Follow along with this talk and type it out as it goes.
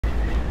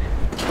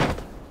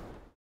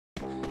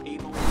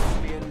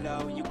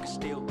low, you can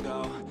still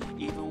go.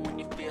 Even when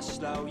you feel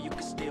slow, you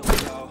can still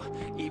go.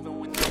 Even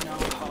when there's no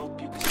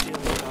hope, you can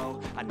still go.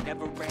 I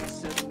never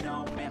answer to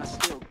no, man, I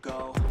still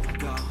go.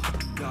 Go,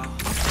 go,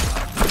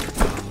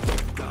 go,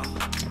 go,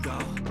 go,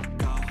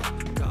 go,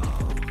 go,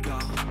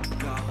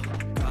 go,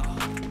 go,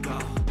 go,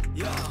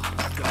 yo,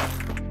 go,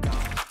 go, go.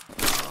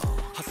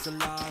 Hustle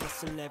hard,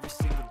 hustle every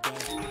single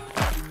day.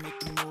 I keep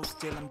making moves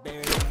till I'm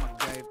buried in my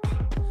grave.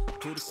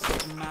 To the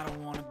system, I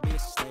don't wanna be a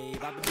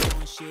slave. I've been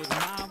doing shit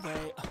my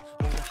way,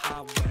 on the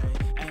highway,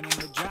 and in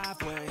the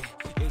driveway.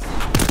 It's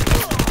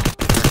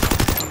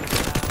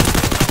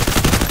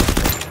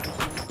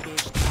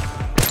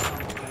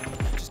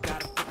just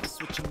gotta flip the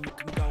switch and you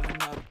can go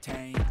and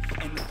obtain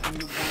anything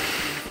you want,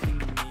 anything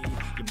you need.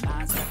 Your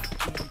mind's like the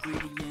key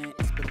ingredient,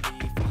 it's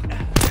belief.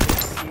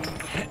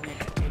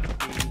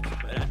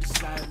 But I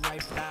decide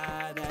right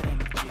by that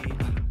energy.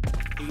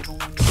 Even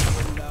when you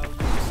feel low, you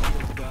can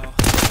still go.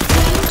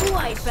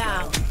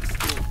 Wipeout.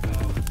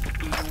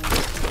 Even when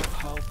you feel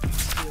hope, you can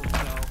still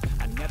go.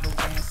 I never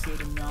answer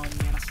to no,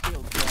 man, I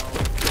still go.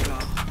 Go,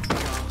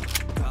 go,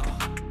 go,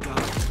 go,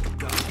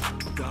 go,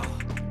 go,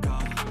 go,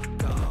 go,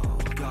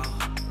 go,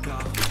 go, go,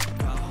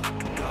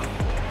 go,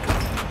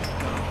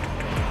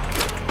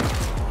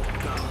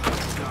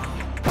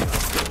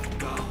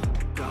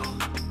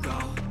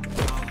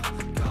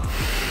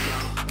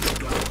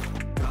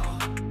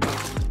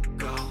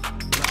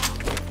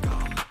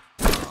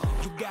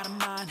 you got a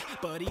mind,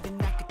 but even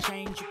that could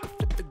change. You could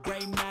flip the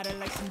gray matter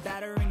like some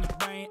batter in your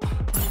brain.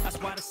 That's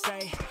why I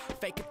say,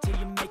 fake it till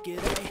you make it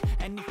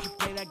A. And if you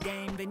play that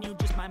game, then you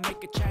just might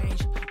make a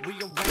change.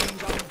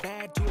 Rearrange all the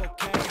bad to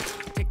okay.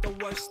 Take the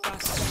worst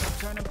thoughts and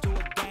turn them to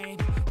a game.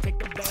 Take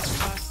the best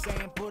thoughts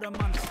and put them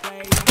on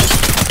display.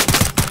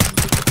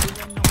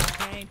 Feeling no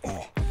pain.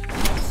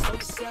 Never slow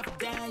yourself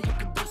down, you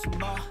can do some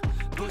more.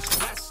 Push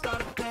past,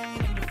 start a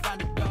pain, and you'll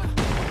find a door.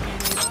 Open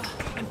it up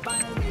and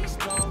finally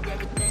explore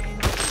everything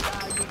that you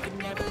thought you could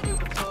never do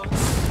before.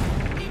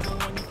 Even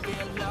when you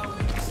feel low,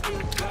 you can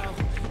still go.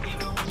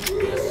 Even when you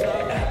feel slow,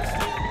 you can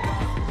still go.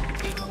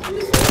 Even when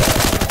there's no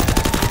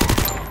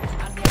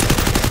I never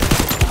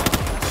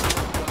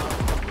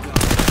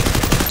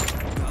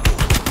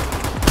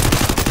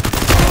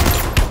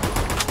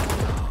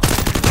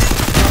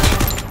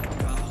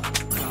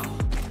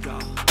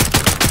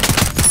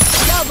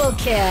Double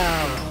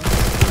kill.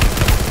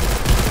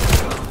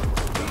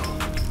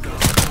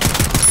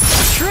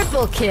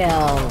 Triple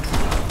kill.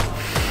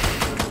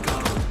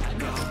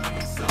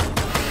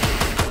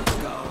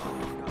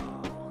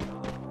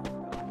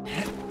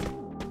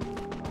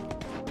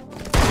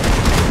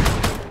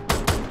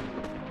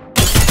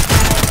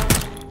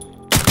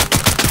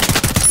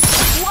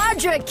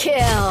 Quadra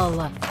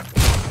kill.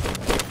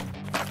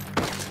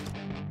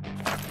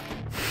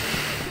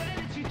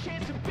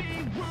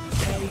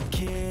 Hey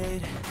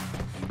kid,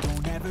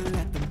 don't ever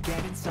let them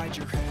get inside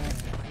your head.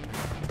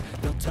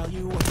 They'll tell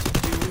you what to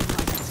do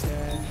like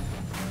instead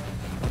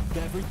of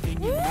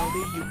everything you know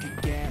that you can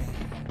get.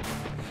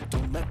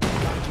 Don't let them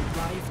guide your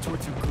life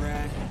towards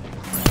regret.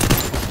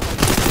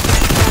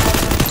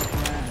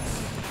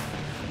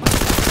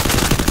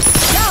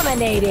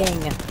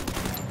 Dominating.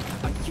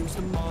 I use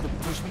them all to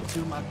push me to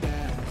my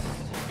best.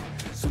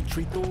 So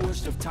treat the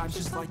worst of times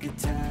just like a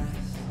test.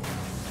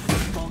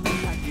 If only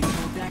I could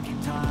go back in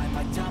time,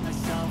 I tell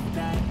myself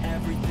that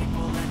everything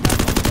will end up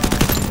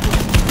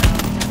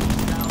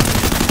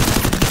alright.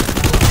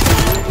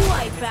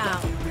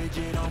 Wipeout.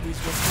 Rigid always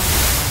was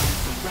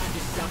surround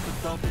yourself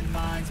with open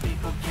minds.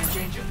 People can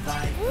change your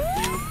life.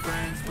 New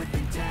friends with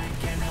intent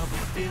can help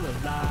you feel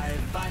alive.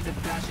 Find a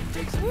passion,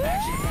 take some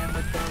action, and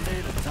with a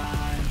little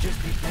time, just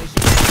be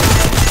patient.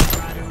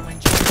 Try to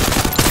enjoy your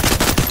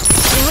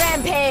life.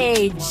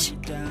 Rampage.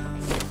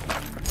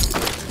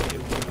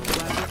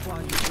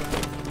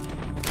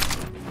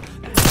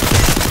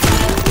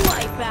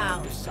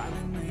 Wipeout.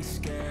 Silently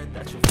scared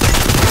that you'll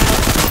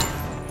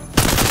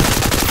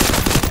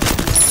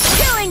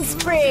Killing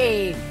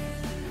spree.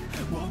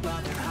 won't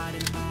bother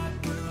hiding my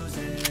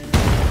bruises.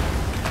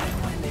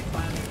 And when they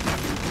finally think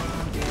you're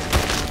wounded,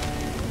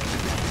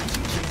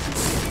 you change and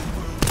see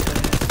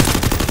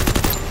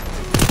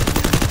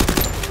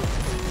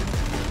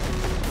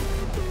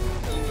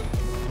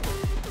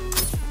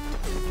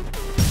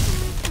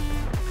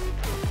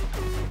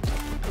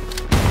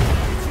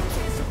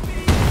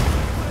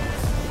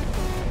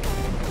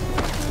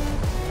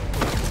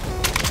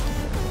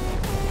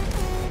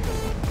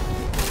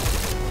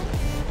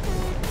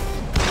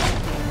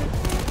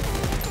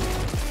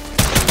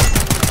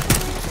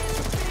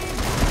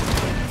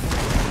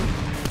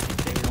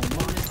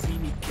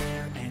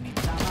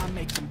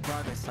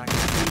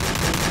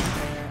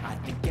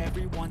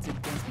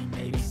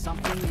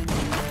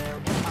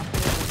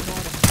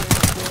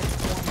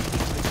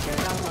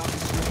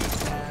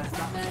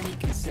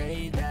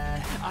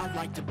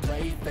like to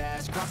play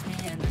fast, cross me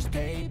and there's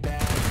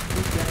payback.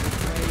 You better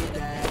pray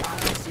that I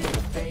don't see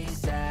your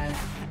face at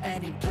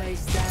any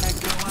place that I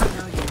go. I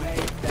know you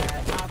hate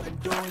that. I've been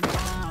doing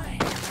fine,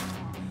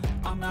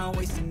 I'm not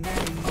wasting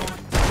any more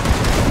time.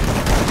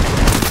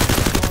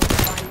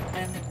 Fight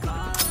and the climb.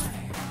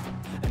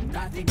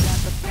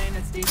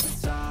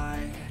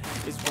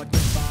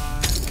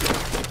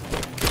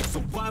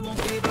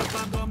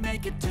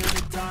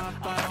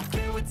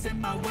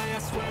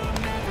 swear I'm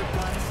never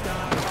gonna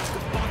stop. Watch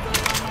the buckle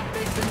on my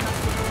face and I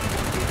swear I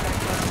won't get back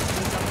up.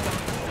 'Cause I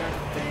don't deserve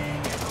a thing,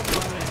 and I'll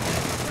run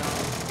ahead and go.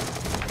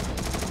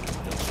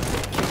 They'll try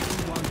to keep me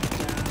one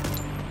down.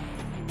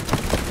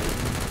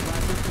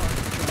 Rise above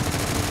the throne.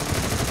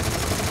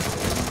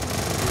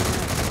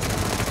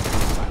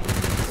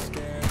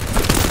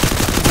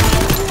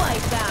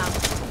 Wipeout.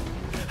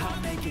 I'll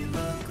make it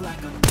look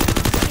like I'm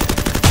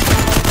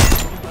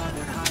don't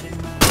bother hiding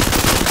my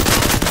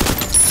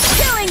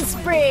Killing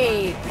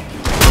spree.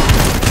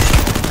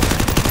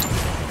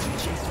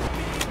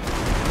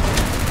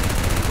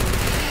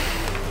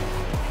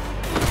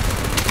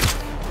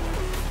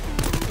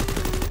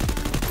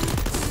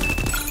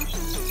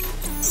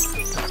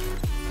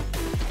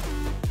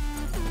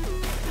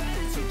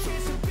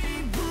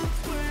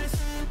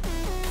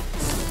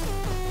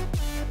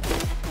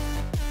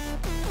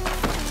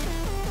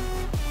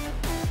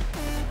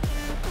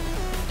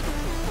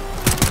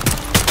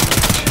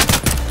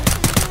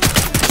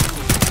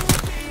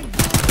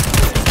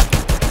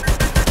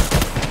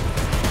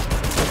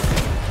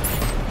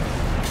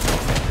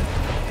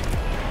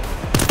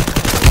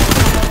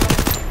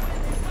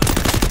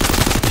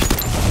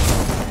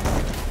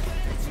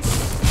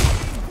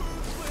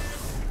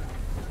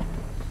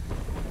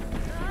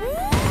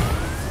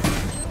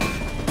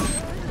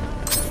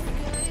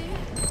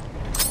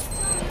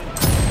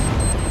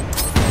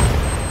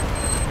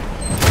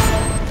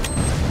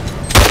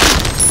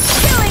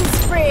 Killing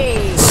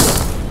spree.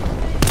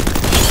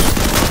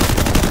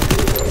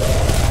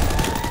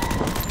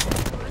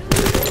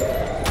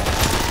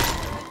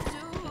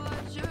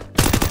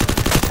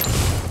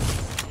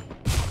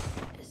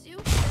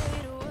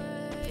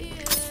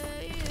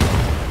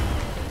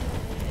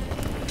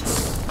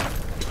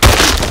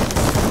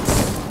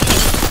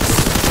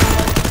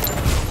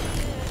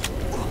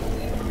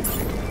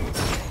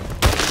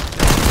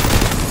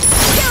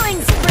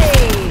 Killing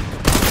spree.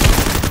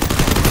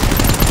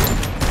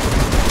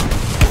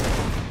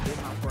 in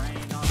my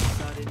brain. All of a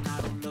sudden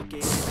I don't look at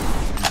it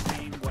the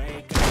same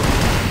way. 'Cause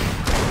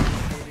I'm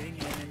sitting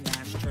in an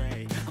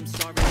ashtray. I'm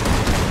sorry,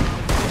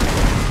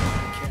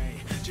 okay.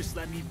 Just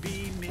let me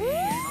be me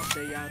and I'll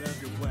stay out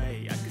of your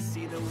way. I can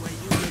see the way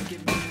you look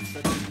at me, it's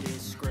such a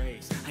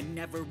disgrace. I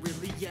never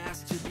really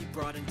asked to be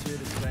brought into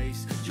this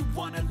place. You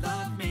wanna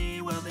love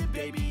me? Well then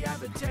baby I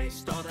have a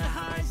taste. All the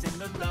highs and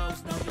the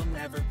lows, no you'll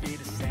never be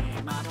the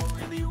same. I don't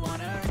really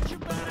wanna hurt you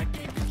but I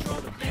can't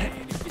control the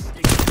pain. If you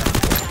stick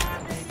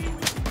around, maybe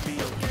we can be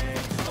okay.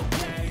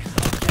 Okay,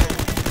 okay,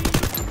 maybe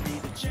you can be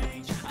the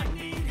change I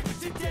need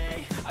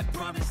today. I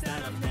promise that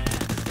I've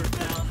never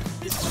felt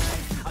this way.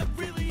 I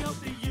really hope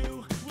that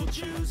you will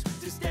choose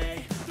to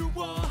stay through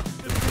all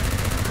the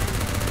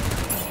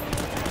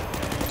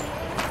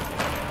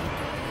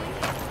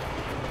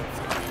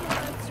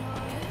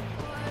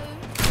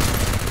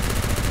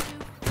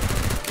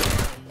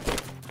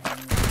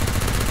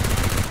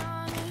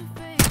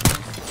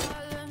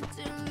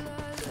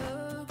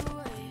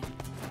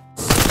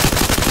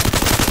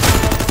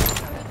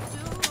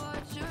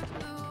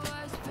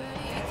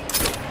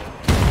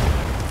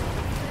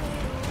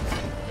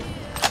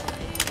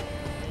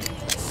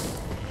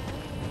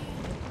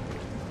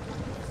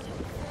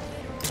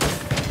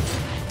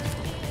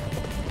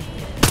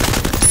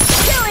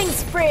Killing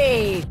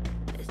spree.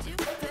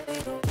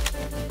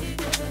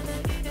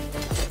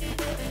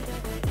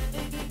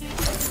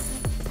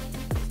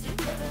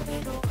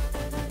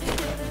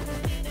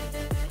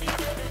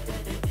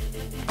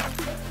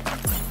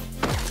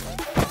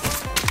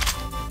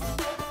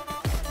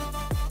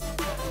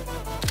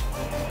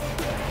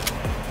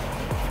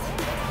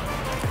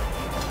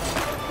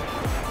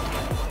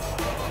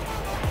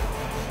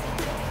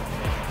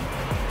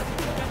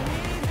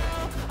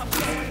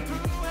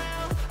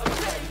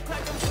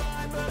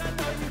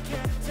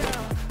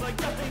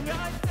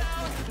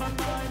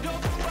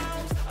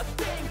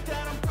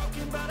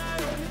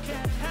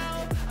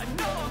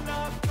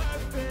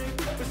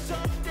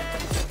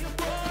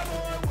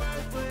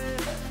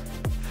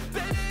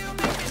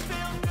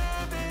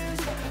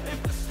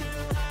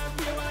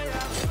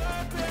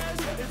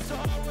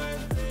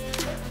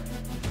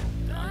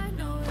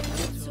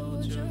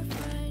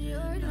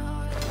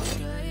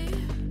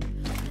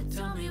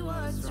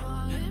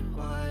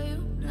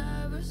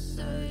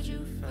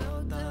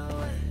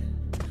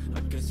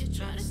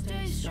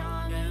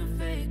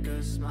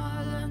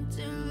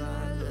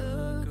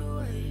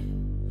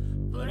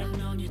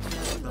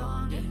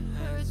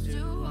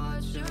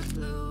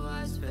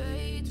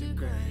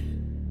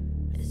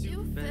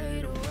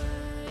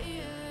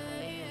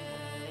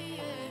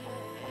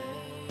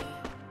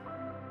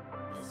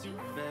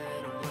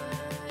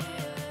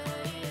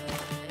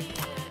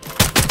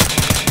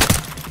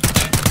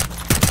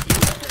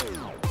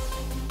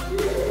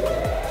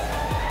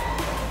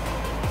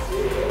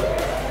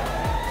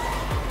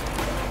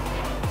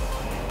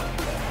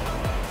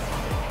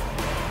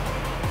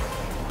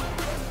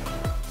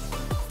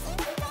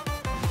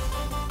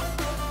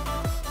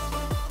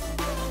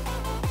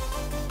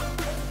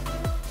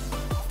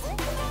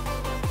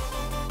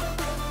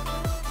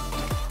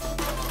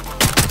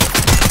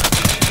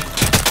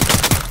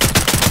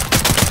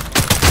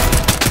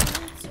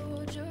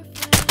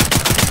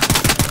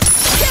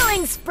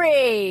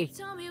 spree!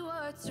 Tell me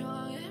what's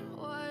wrong and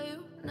why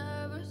you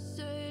never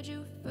said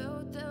you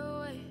felt that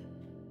way.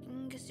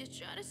 And guess you're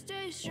trying to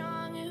stay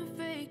strong and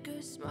fake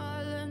a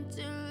smile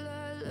until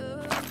I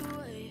look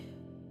away.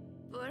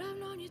 But I've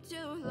known you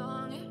too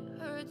long,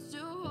 it hurts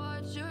to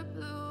watch your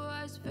blue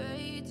eyes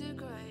fade to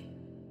gray.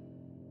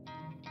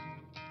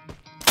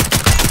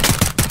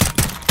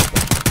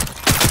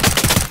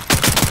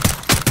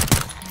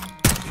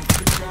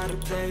 Try to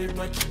play,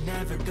 but you're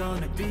never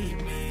gonna beat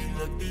me.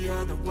 Look the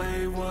other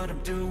way, what I'm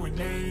doing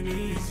ain't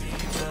easy.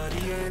 Bloody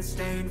hands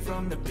stained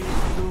from the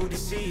people who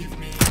deceive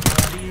me.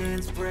 Bloody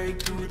hands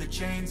break through the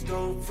chains,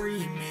 go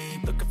free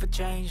me. Looking for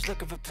change,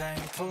 looking for pain.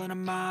 Pulling a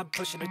mob,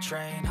 pushing a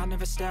train. I'll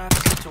never stop,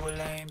 stick to a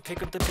lane.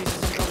 Pick up the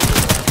pieces and go to the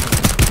lane.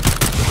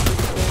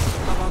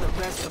 Of all the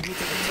rest, but me to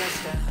the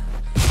test then.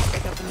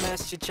 Pick up the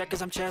mess, you check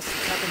as I'm chest,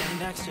 tapping in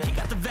next year. You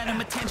got the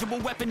venom, a tangible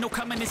weapon, no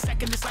coming in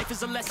second. This life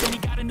is a lesson, he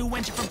got a new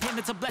engine from pain,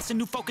 it's a blessing.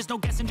 New focus, no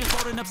guessing, just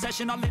hold an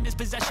obsession. All in his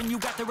possession, you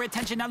got their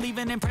attention. I leave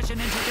an impression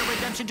and take your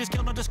redemption. Just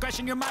kill no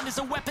discretion, your mind is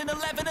a weapon.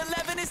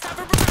 11-11, it's time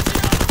for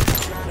progression.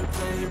 Try to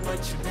play,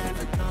 but you're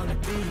never gonna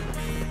beat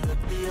me.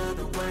 Look the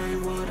other way,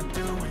 what I'm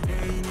doing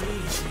ain't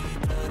easy.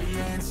 Bloody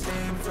hands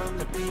stained from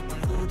the people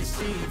who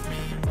deceive me.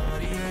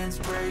 Bloody hands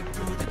break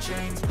through the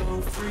chains,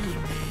 go free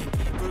me.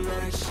 People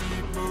like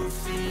sheep move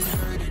feet,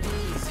 hurt it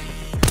easy.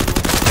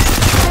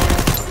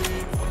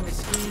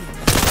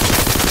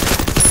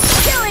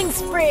 Killing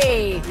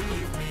spree!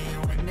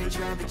 When they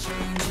try to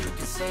change, you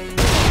can say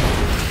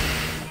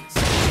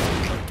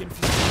looking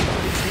for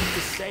somebody who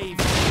can save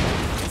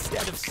him.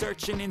 Instead of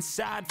searching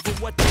inside for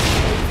what they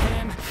gave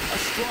him. A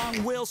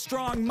strong will,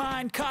 strong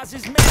mind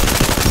causes mayhem.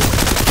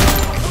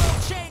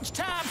 World change,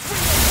 time,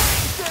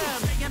 free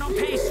them. Staying on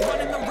pace,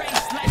 running the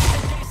race. Life's a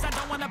case, I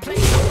don't wanna play. I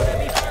wanna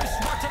be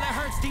first, work till it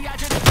hurts.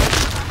 Dehydrated,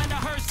 I'm in a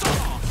hearse.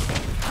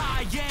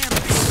 I am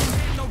being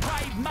in the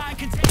right mind,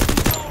 can take me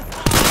so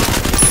far.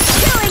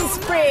 Killing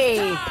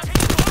spree!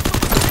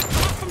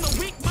 From the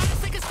weak minds,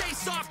 they can stay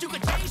soft. You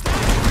can change that.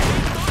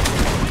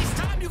 Waste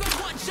time, you got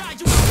one shot.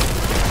 You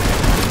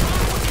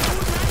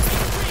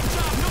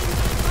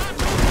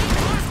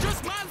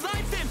just my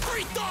life and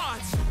free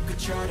thoughts. Could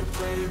try to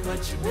play, but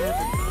you're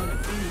never gonna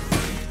beat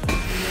me. The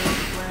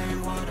other way,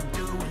 what I'm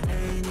doing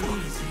ain't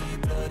easy.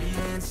 Bloody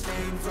hands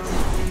stained from the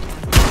people.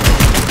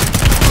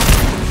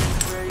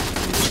 Break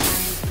through the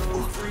chains, go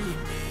free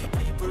me.